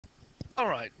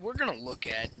Alright, we're going to look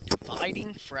at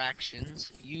dividing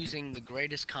fractions using the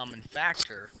greatest common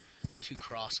factor to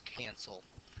cross-cancel.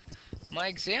 My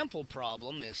example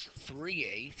problem is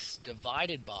 3/8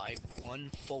 divided by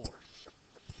 1/4.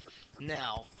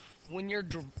 Now, when you're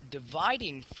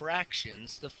dividing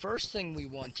fractions, the first thing we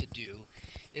want to do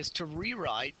is to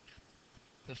rewrite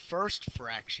the first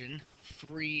fraction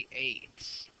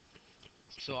 3/8.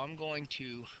 So I'm going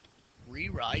to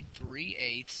rewrite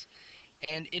 3/8,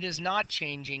 and it is not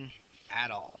changing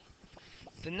at all.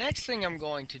 The next thing I'm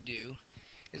going to do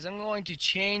is I'm going to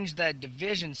change that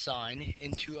division sign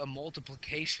into a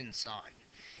multiplication sign.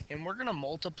 And we're going to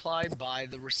multiply by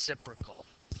the reciprocal.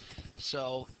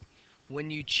 So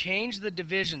when you change the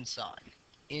division sign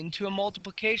into a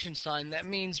multiplication sign, that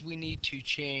means we need to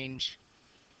change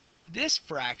this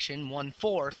fraction,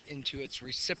 1/4, into its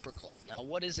reciprocal. Now,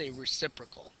 what is a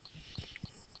reciprocal?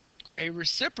 A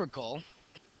reciprocal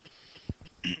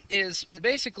is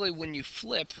basically when you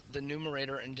flip the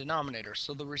numerator and denominator.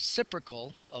 So the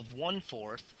reciprocal of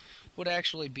 1/4 would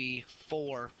actually be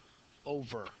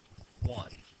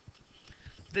 4/1.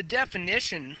 The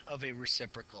definition of a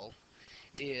reciprocal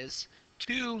is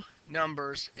two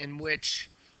numbers in which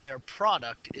their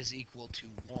product is equal to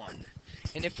 1.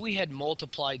 And if we had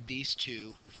multiplied these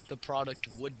two, the product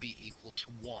would be equal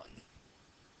to 1.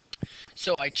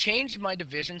 So I changed my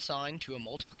division sign to a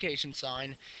multiplication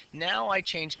sign. Now I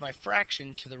changed my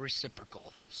fraction to the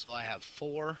reciprocal. So I have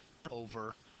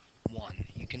 4/1.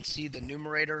 You can see the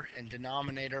numerator and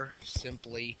denominator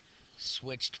simply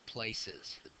switched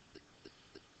places.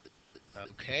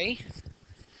 Okay?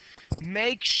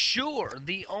 Make sure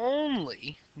the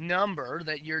only number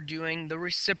that you're doing the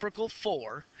reciprocal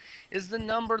for is the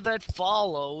number that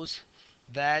follows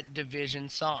that division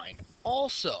sign.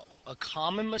 Also, a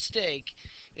common mistake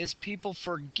is people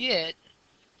forget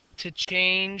to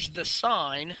change the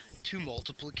sign to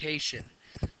multiplication.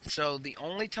 So the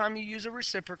only time you use a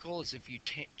reciprocal is if you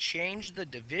change the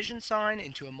division sign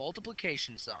into a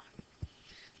multiplication sign.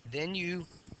 Then you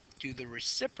do the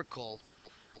reciprocal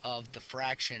of the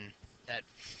fraction that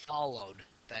followed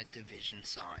that division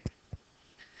sign.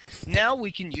 Now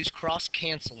we can use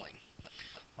cross-canceling.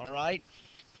 All right?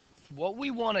 What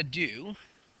we want to do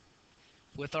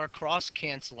with our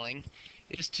cross-canceling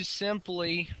is to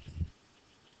simply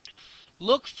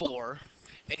look for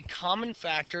a common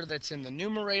factor that's in the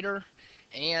numerator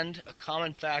and a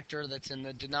common factor that's in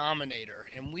the denominator.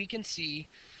 And we can see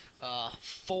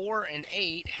 4 and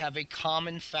 8 have a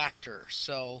common factor.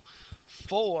 So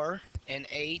 4 and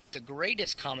 8, the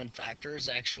greatest common factor is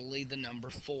actually the number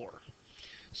 4.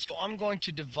 So I'm going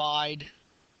to divide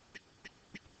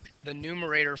the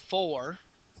numerator 4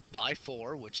 by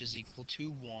 4, which is equal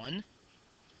to 1.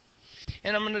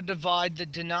 And I'm going to divide the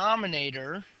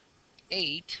denominator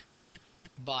 8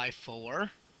 by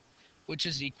 4, which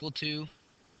is equal to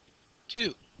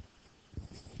 2.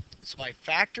 So I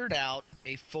factored out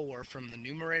a 4 from the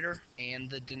numerator and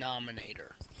the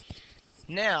denominator.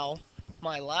 Now,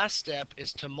 my last step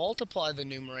is to multiply the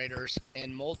numerators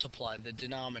and multiply the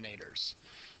denominators.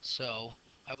 So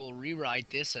I will rewrite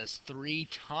this as 3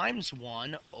 times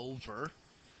 1 over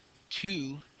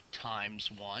 2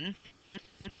 times 1.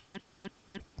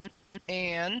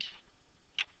 And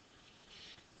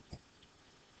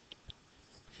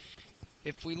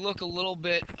if we look a little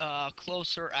bit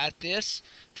closer at this,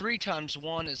 3 times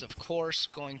 1 is of course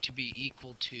going to be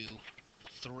equal to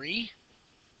 3.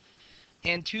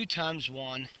 And 2 times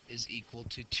 1 is equal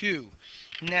to 2.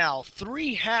 Now,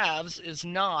 3/2 is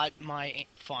not my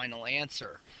final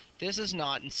answer. This is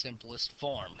not in simplest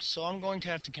form. So I'm going to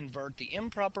have to convert the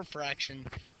improper fraction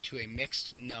to a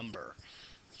mixed number.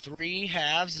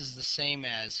 3/2 is the same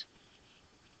as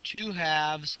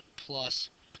 2/2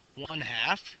 plus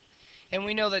 1/2. And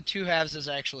we know that 2/2 is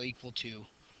actually equal to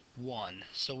 1.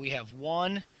 So we have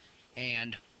 1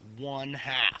 and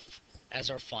 1/2 as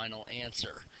our final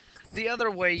answer. The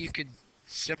other way you could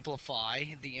simplify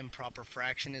the improper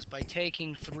fraction is by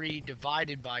taking 3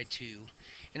 divided by 2.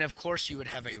 And of course you would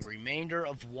have a remainder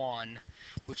of 1,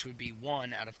 which would be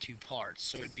 1 out of 2 parts.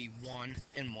 So it would be 1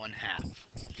 and 1/2.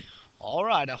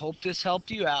 Alright, I hope this helped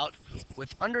you out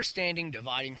with understanding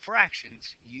dividing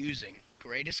fractions using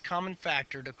greatest common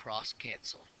factor to cross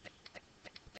cancel.